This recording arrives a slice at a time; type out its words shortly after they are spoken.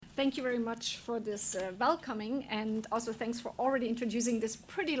thank you very much for this welcoming, and also thanks for already introducing this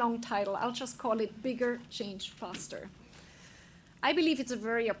pretty long title. I'll just call it Bigger, Change, Faster. I believe it's a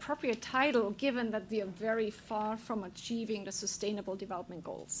very appropriate title given that we are very far from achieving the Sustainable Development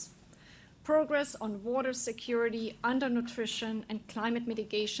Goals. Progress on water security, undernutrition, and climate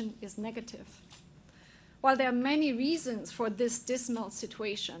mitigation is negative. While there are many reasons for this dismal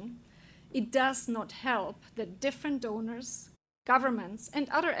situation, it does not help that different donors, governments, and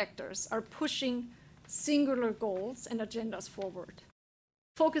other actors are pushing singular goals and agendas forward,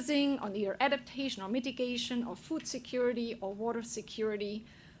 focusing on either adaptation or mitigation or food security or water security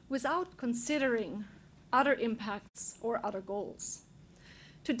without considering other impacts or other goals.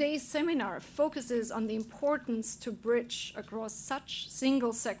 Today's seminar focuses on the importance to bridge across such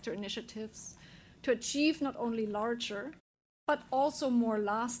single sector initiatives to achieve not only larger, but also more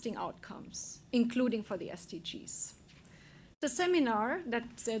lasting outcomes, including for the SDGs. The seminar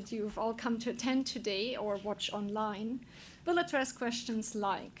that you've all come to attend today or watch online will address questions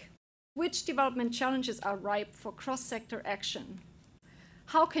like, which development challenges are ripe for cross-sector action?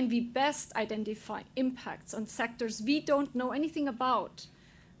 How can we best identify impacts on sectors we don't know anything about,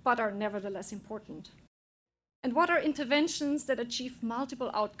 but are nevertheless important? And what are interventions that achieve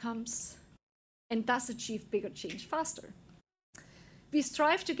multiple outcomes and thus achieve bigger change faster? We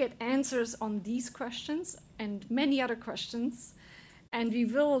strive to get answers on these questions and many other questions, and we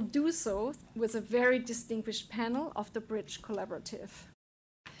will do so with a very distinguished panel of the Bridge Collaborative.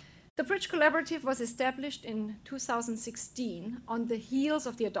 The Bridge Collaborative was established in 2016 on the heels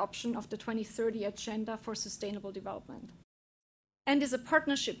of the adoption of the 2030 Agenda for Sustainable Development, and is a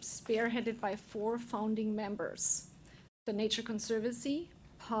partnership spearheaded by 4 founding members: the Nature Conservancy,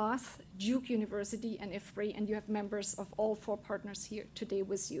 PATH, Duke University, and IFPRI, and you have members of all 4 partners here today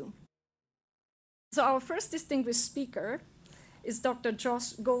with you. So our first distinguished speaker is Dr.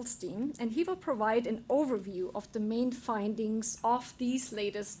 Josh Goldstein, and he will provide an overview of the main findings of this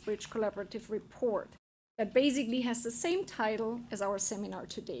latest Bridge Collaborative report that basically has the same title as our seminar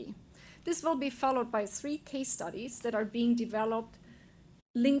today. This will be followed by 3 case studies that are being developed,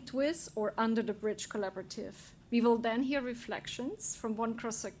 linked with or under the Bridge Collaborative. We will then hear reflections from 1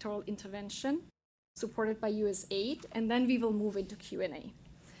 cross-sectoral intervention supported by USAID, and then we will move into Q&A.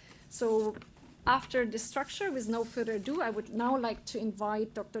 So after this structure, with no further ado, I would now like to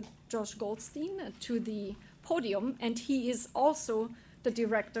invite Dr. Josh Goldstein to the podium, and he is also the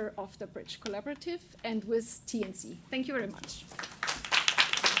director of the Bridge Collaborative and with TNC. Thank you very much.